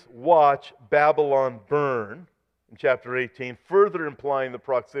sailors watch Babylon burn in chapter 18, further implying the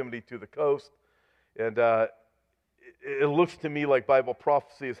proximity to the coast. And it looks to me like Bible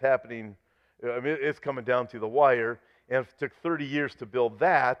prophecy is happening. I mean, it's coming down to the wire. And if it took 30 years to build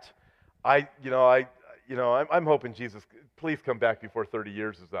that, I'm hoping Jesus, please come back before 30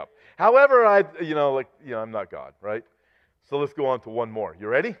 years is up. However, I'm not God, right? So let's go on to one more. You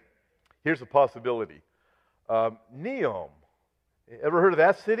ready? Here's a possibility. Neom. Ever heard of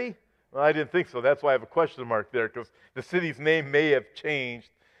that city? Well, I didn't think so. That's why I have a question mark there, because the city's name may have changed.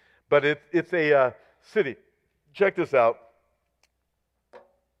 But it's a city. Check this out.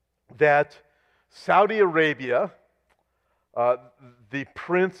 That Saudi Arabia, the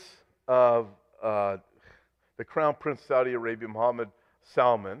prince of the crown prince Saudi Arabia, Mohammed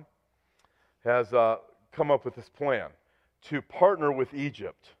Salman, has come up with this plan to partner with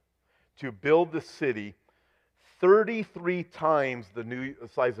Egypt to build the city 33 times the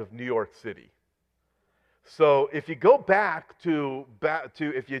size of New York City. So if you go back to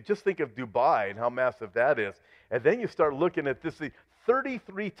if you just think of Dubai and how massive that is, and then you start looking at this city,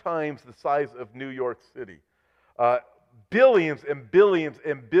 33 times the size of New York City. Billions and billions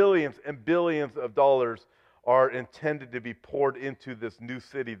and billions and billions of dollars are intended to be poured into this new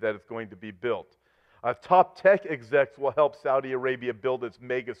city that is going to be built. Top tech execs will help Saudi Arabia build its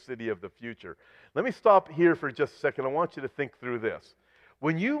mega city of the future. Let me stop here for just a second. I want you to think through this.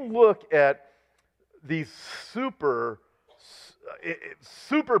 When you look at these super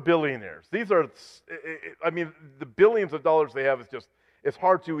billionaires, these are, the billions of dollars they have it's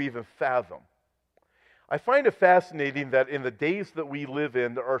hard to even fathom. I find it fascinating that in the days that we live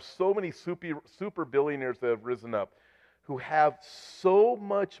in, there are so many super billionaires that have risen up who have so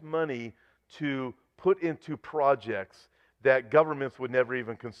much money to put into projects that governments would never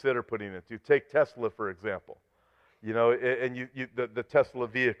even consider putting into. Take Tesla, for example. And the Tesla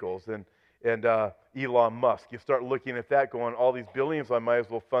vehicles and Elon Musk. You start looking at that going, all these billions, I might as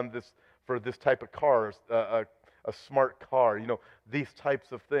well fund this for this type of cars, a smart car, these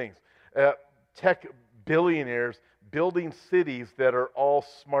types of things. Tech billionaires building cities that are all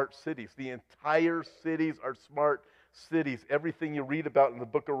smart cities. The entire cities are smart cities. Everything you read about in the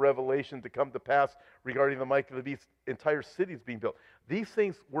book of Revelation to come to pass regarding the mark of the beast, entire cities being built. These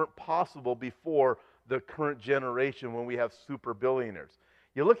things weren't possible before the current generation when we have super billionaires.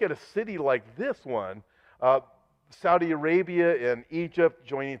 You look at a city like this one, Saudi Arabia and Egypt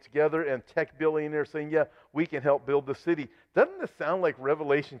joining together and tech billionaires saying, yeah, we can help build the city. Doesn't this sound like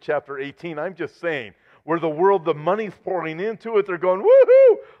Revelation chapter 18? I'm just saying, where the money's pouring into it, they're going,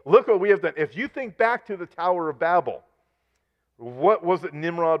 woohoo, look what we have done. If you think back to the Tower of Babel, what was it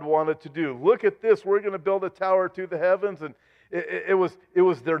Nimrod wanted to do? Look at this, we're going to build a tower to the heavens, and it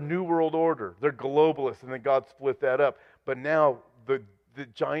was their new world order. They're globalists, and then God split that up. But now the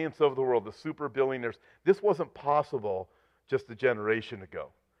giants of the world, the super billionaires, this wasn't possible just a generation ago.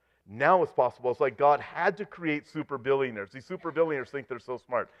 Now it's possible. It's like God had to create super billionaires. These super billionaires think they're so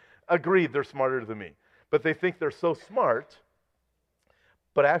smart. Agreed, they're smarter than me. But they think they're so smart,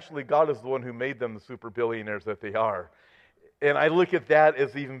 but actually God is the one who made them the super billionaires that they are. And I look at that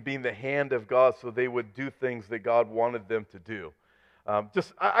as even being the hand of God so they would do things that God wanted them to do.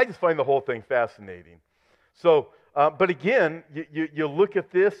 I just find the whole thing fascinating. So, but again, you look at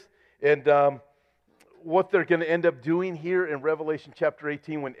this and what they're going to end up doing here in Revelation chapter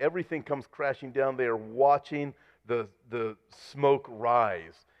 18 when everything comes crashing down, they are watching the smoke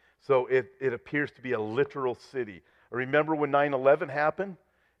rise. So it appears to be a literal city. Remember when 9/11 happened?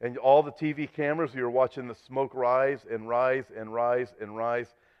 And all the TV cameras, you were watching the smoke rise and rise and rise and rise.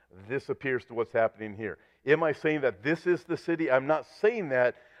 This appears to what's happening here. Am I saying that this is the city? I'm not saying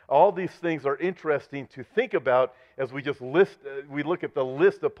that. All these things are interesting to think about as we just we look at the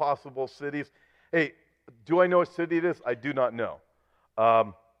list of possible cities. Hey, do I know what city it is? I do not know.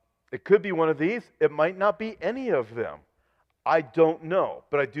 It could be one of these. It might not be any of them. I don't know.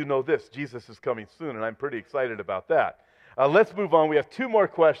 But I do know this. Jesus is coming soon, and I'm pretty excited about that. Let's move on. We have two more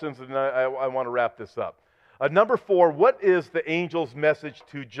questions, and I want to wrap this up. Number 4, what is the angel's message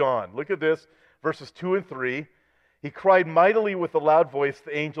to John? Look at this, verses 2 and 3. He cried mightily with a loud voice,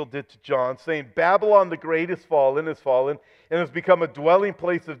 the angel did to John, saying, Babylon the great is fallen, and has become a dwelling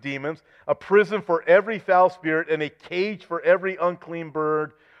place of demons, a prison for every foul spirit, and a cage for every unclean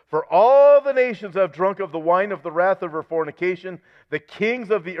bird. For all the nations have drunk of the wine of the wrath of her fornication. The kings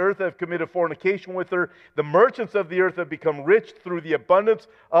of the earth have committed fornication with her. The merchants of the earth have become rich through the abundance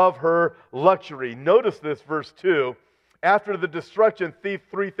of her luxury. Notice this, verse 2. After the destruction,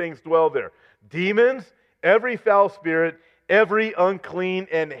 three things dwell there. Demons, every foul spirit, every unclean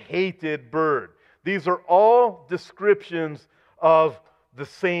and hated bird. These are all descriptions of the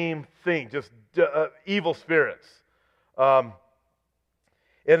same thing, just evil spirits.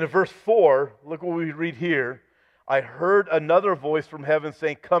 And in verse 4, look what we read here. I heard another voice from heaven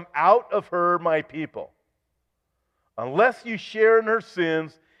saying, Come out of her, my people, unless you share in her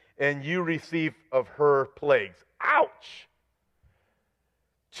sins and you receive of her plagues. Ouch!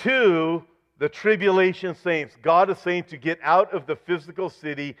 To the tribulation saints, God is saying to get out of the physical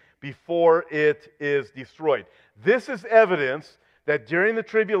city before it is destroyed. This is evidence that during the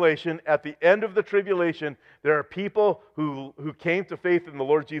tribulation, at the end of the tribulation, there are people who came to faith in the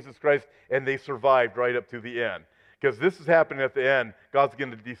Lord Jesus Christ and they survived right up to the end. Because this is happening at the end. God's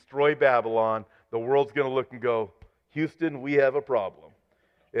going to destroy Babylon. The world's going to look and go, Houston, we have a problem.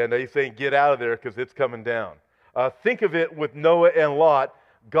 And he's saying, get out of there because it's coming down. Think of it with Noah and Lot.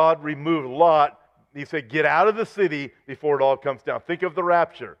 God removed Lot. He said, get out of the city before it all comes down. Think of the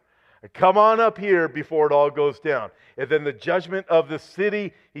rapture. Come on up here before it all goes down. And then the judgment of the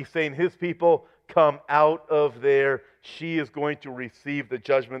city, he's saying his people come out of there. She is going to receive the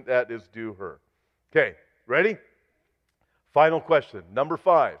judgment that is due her. Okay, ready? Final question, number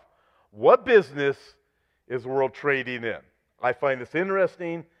 5. What business is the world trading in? I find this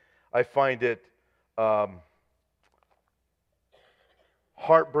interesting. I find it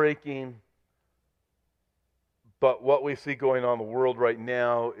heartbreaking. But what we see going on in the world right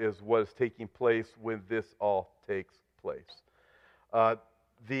now is what is taking place when this all takes place.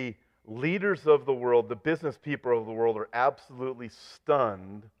 The leaders of the world, the business people of the world are absolutely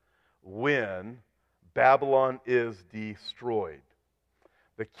stunned when Babylon is destroyed.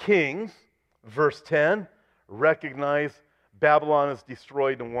 The kings, verse 10, recognize Babylon is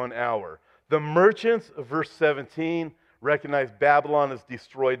destroyed in 1 hour. The merchants, verse 17, recognize Babylon is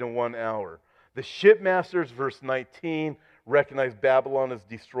destroyed in 1 hour. The shipmasters, verse 19, recognize Babylon is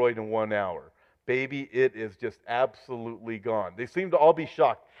destroyed in 1 hour. Baby, it is just absolutely gone. They seem to all be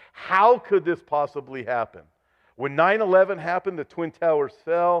shocked. How could this possibly happen? When 9/11 happened, the Twin Towers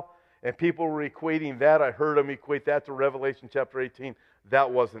fell, and people were equating that. I heard them equate that to Revelation chapter 18. That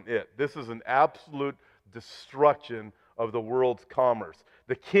wasn't it. This is an absolute destruction of the world's commerce.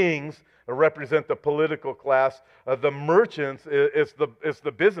 The kings represent the political class. The merchants is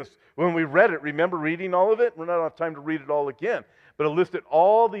the business. When we read it, remember reading all of it? We're not going to have time to read it all again. But it listed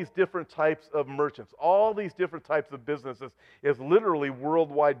all these different types of merchants, all these different types of businesses. Is literally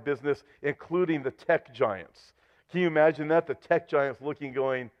worldwide business, including the tech giants. Can you imagine that? The tech giants looking,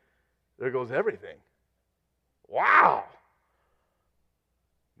 going, there goes everything. Wow!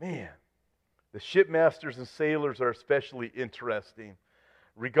 Man. The shipmasters and sailors are especially interesting.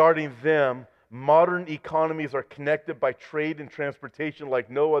 Regarding them, modern economies are connected by trade and transportation like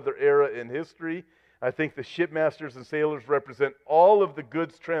no other era in history. I think the shipmasters and sailors represent all of the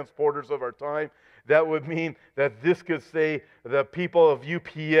goods transporters of our time. That would mean that this could say the people of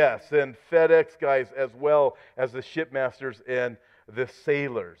UPS and FedEx guys, as well as the shipmasters and the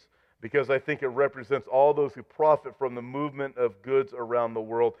sailors. Because I think it represents all those who profit from the movement of goods around the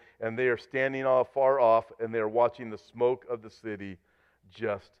world, and they are standing far off, and they are watching the smoke of the city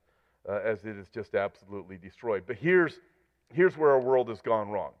just as it is just absolutely destroyed. But here's where our world has gone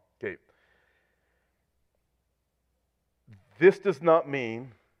wrong. Okay, this does not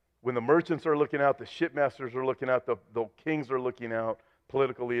mean when the merchants are looking out, the shipmasters are looking out, the kings are looking out,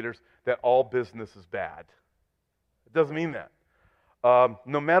 political leaders, that all business is bad. It doesn't mean that.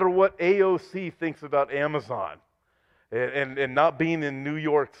 No matter what AOC thinks about Amazon and not being in New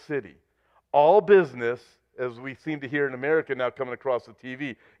York City, all business, as we seem to hear in America now coming across the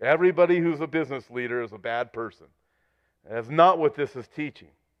TV, everybody who's a business leader is a bad person. That's not what this is teaching.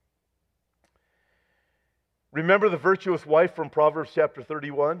 Remember the virtuous wife from Proverbs chapter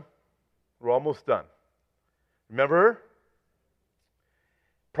 31? We're almost done. Remember her?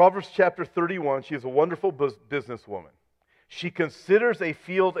 Proverbs chapter 31, she is a wonderful businesswoman. She considers a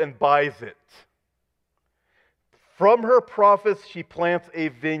field and buys it. From her profits, she plants a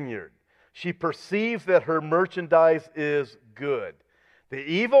vineyard. She perceives that her merchandise is good. The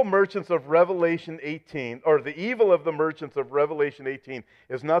evil merchants of Revelation 18, or the evil of the merchants of Revelation 18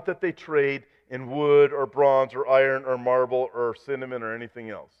 is not that they trade in wood or bronze or iron or marble or cinnamon or anything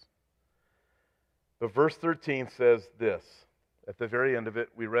else. But verse 13 says this. At the very end of it,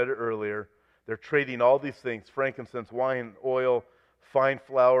 we read it earlier. They're trading all these things: frankincense, wine, oil, fine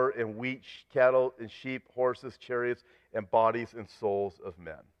flour, and wheat, cattle and sheep, horses, chariots, and bodies and souls of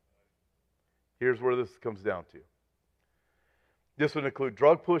men. Here's where this comes down to. This would include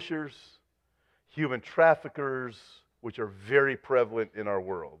drug pushers, human traffickers, which are very prevalent in our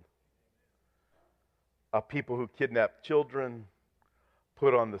world, people who kidnap children,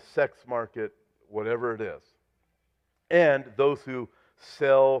 put on the sex market, whatever it is, and those who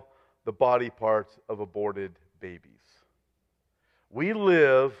sell the body parts of aborted babies. We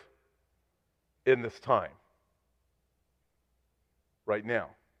live in this time right now.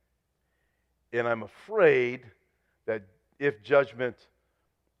 And I'm afraid that if judgment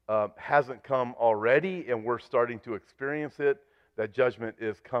hasn't come already and we're starting to experience it, that judgment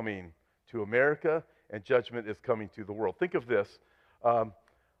is coming to America and judgment is coming to the world. Think of this.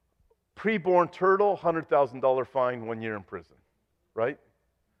 Preborn turtle, $100,000 fine, 1 year in prison, right?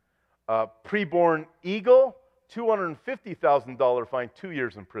 Preborn eagle, $250,000 fine, 2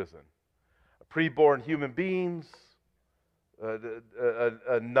 years in prison. Preborn human beings,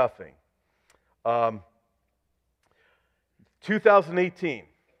 nothing. 2018,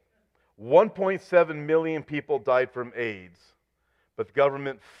 1.7 million people died from AIDS, but the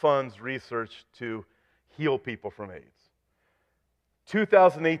government funds research to heal people from AIDS.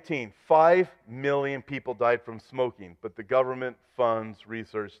 2018, 5 million people died from smoking, but the government funds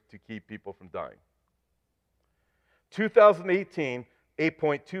research to keep people from dying. 2018,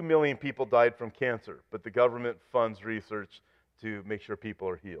 8.2 million people died from cancer, but the government funds research to make sure people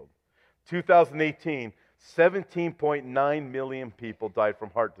are healed. 2018, 17.9 million people died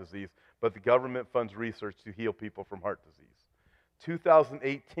from heart disease, but the government funds research to heal people from heart disease.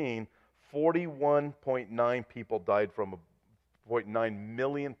 2018, 41.9 people died from 0.9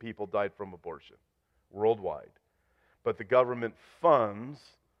 million people died from abortion worldwide. But the government funds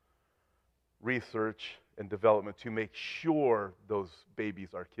research and development to make sure those babies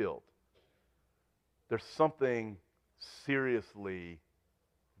are killed. There's something seriously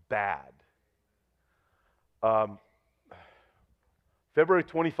bad. February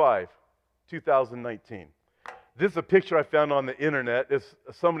 25, 2019. This is a picture I found on the internet. It's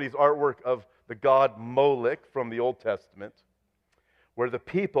somebody's artwork of the god Moloch from the Old Testament, where the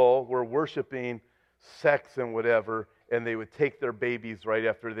people were worshiping sex and whatever, and they would take their babies right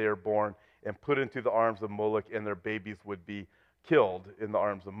after they were born and put into the arms of Moloch, and their babies would be killed in the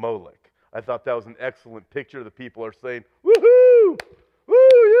arms of Moloch. I thought that was an excellent picture. The people are saying, woohoo!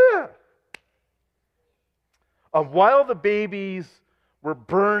 Woo, yeah! While the babies were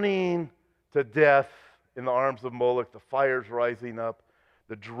burning to death in the arms of Moloch, the fire's rising up,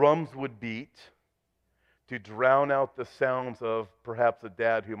 the drums would beat to drown out the sounds of perhaps a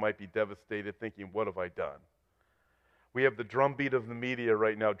dad who might be devastated, thinking, what have I done? We have the drumbeat of the media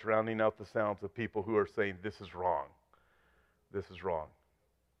right now drowning out the sounds of people who are saying, this is wrong. This is wrong.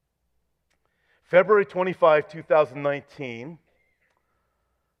 February 25, 2019.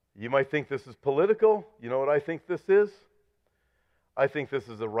 You might think this is political. You know what I think this is? I think this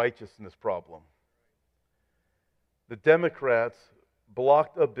is a righteousness problem. The Democrats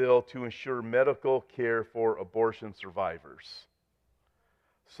blocked a bill to ensure medical care for abortion survivors.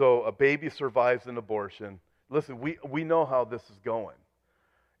 So a baby survives an abortion. Listen, we know how this is going.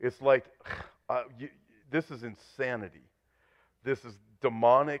 It's like, this is insanity. This is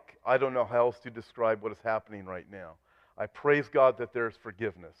demonic. I don't know how else to describe what is happening right now. I praise God that there is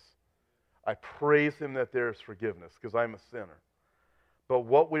forgiveness. I praise Him that there is forgiveness because I'm a sinner. But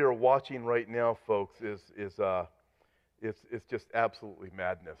what we are watching right now, folks, is just absolutely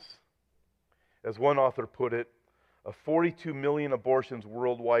madness. As one author put it, 42 million abortions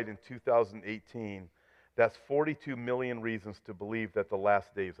worldwide in 2018. That's 42 million reasons to believe that the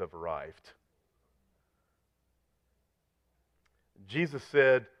last days have arrived. Jesus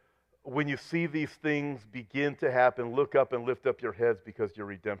said, when you see these things begin to happen, look up and lift up your heads because your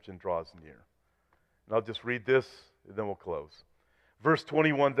redemption draws near. And I'll just read this, and then we'll close. Verse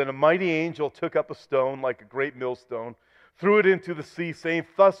 21, then a mighty angel took up a stone like a great millstone, threw it into the sea, saying,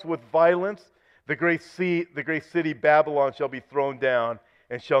 thus with violence the great city Babylon shall be thrown down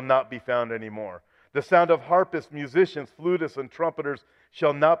and shall not be found anymore. The sound of harpists, musicians, flutists, and trumpeters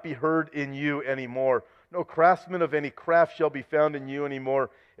shall not be heard in you anymore, No craftsman of any craft shall be found in you anymore,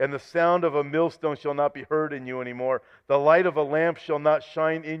 and the sound of a millstone shall not be heard in you anymore. The light of a lamp shall not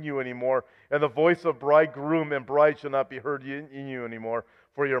shine in you anymore, and the voice of bridegroom and bride shall not be heard in you anymore.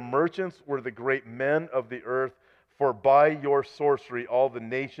 For your merchants were the great men of the earth, for by your sorcery all the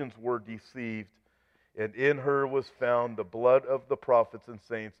nations were deceived. And in her was found the blood of the prophets and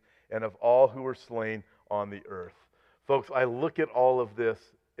saints, and of all who were slain on the earth. Folks, I look at all of this,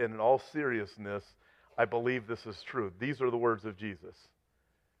 and in all seriousness, I believe this is true. These are the words of Jesus.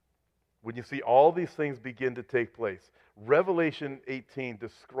 When you see all these things begin to take place, Revelation 18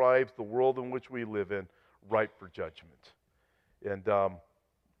 describes the world in which we live in, ripe for judgment. And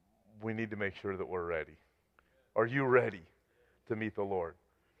we need to make sure that we're ready. Are you ready to meet the Lord?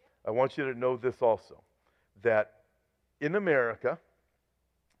 I want you to know this also, that in America,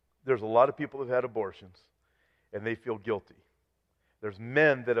 there's a lot of people who have had abortions, and they feel guilty. There's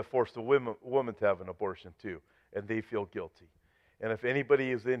men that have forced a woman to have an abortion too, and they feel guilty. And if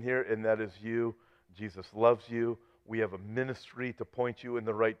anybody is in here and that is you, Jesus loves you. We have a ministry to point you in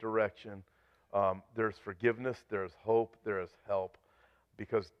the right direction. There's forgiveness, there's hope, there is help,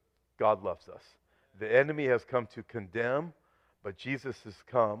 because God loves us. The enemy has come to condemn, but Jesus has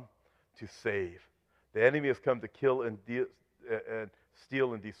come to save. The enemy has come to kill and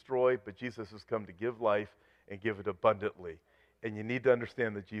steal and destroy, but Jesus has come to give life and give it abundantly. And you need to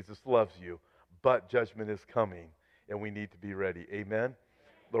understand that Jesus loves you, but judgment is coming, and we need to be ready. Amen?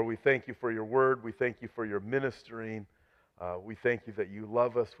 Lord, we thank you for your word. We thank you for your ministering. We thank you that you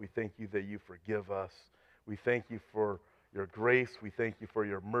love us. We thank you that you forgive us. We thank you for your grace. We thank you for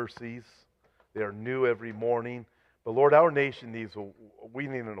your mercies. They are new every morning. But Lord, our nation we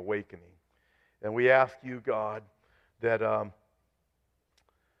need an awakening. And we ask you, God, that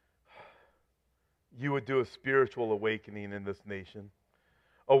you would do a spiritual awakening in this nation.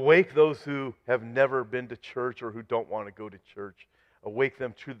 Awake those who have never been to church or who don't want to go to church. Awake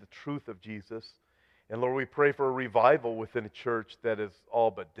them to the truth of Jesus. And Lord, we pray for a revival within a church that is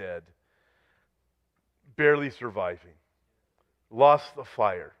all but dead, barely surviving, lost the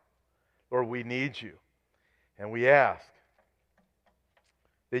fire. Lord, we need you. And we ask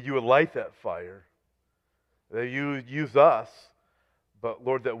that you would light that fire, that you would use us, but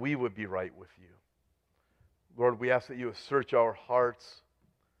Lord, that we would be right with you. Lord, we ask that you would search our hearts,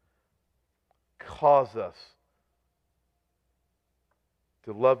 cause us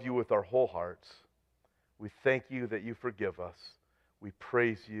to love you with our whole hearts. We thank you that you forgive us. We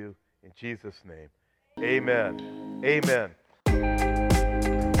praise you in Jesus' name. Amen. Amen.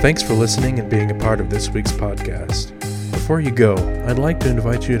 Thanks for listening and being a part of this week's podcast. Before you go, I'd like to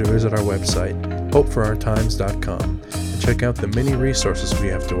invite you to visit our website, hopeforourtimes.com, and check out the many resources we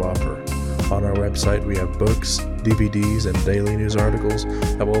have to offer. On our website, we have books, DVDs, and daily news articles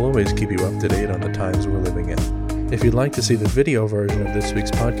that will always keep you up to date on the times we're living in. If you'd like to see the video version of this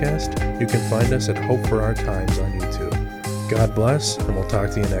week's podcast, you can find us at Hope for Our Times on YouTube. God bless, and we'll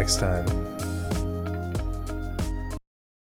talk to you next time.